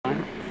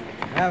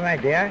All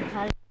right, dear.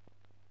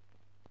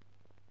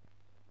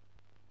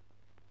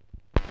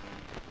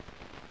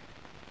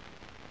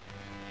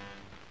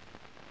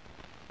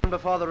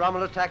 Before the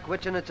Rommel attack,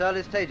 which in its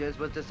early stages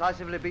was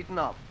decisively beaten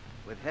off,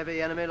 with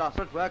heavy enemy loss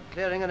at work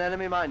clearing an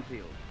enemy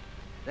minefield.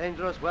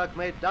 Dangerous work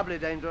made doubly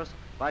dangerous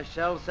by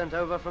shells sent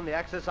over from the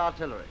Axis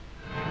artillery.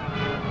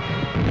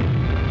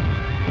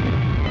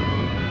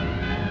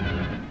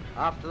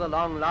 After the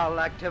long lull,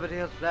 activity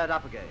has flared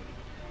up again.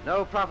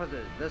 No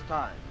prophecies this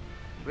time.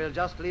 We'll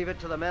just leave it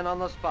to the men on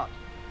the spot.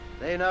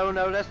 They know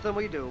no less than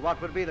we do what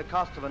would be the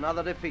cost of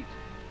another defeat.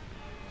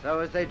 So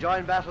as they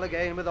join battle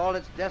again with all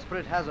its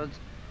desperate hazards,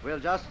 we'll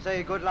just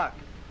say good luck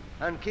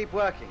and keep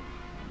working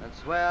and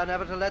swear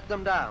never to let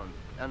them down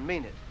and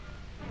mean it.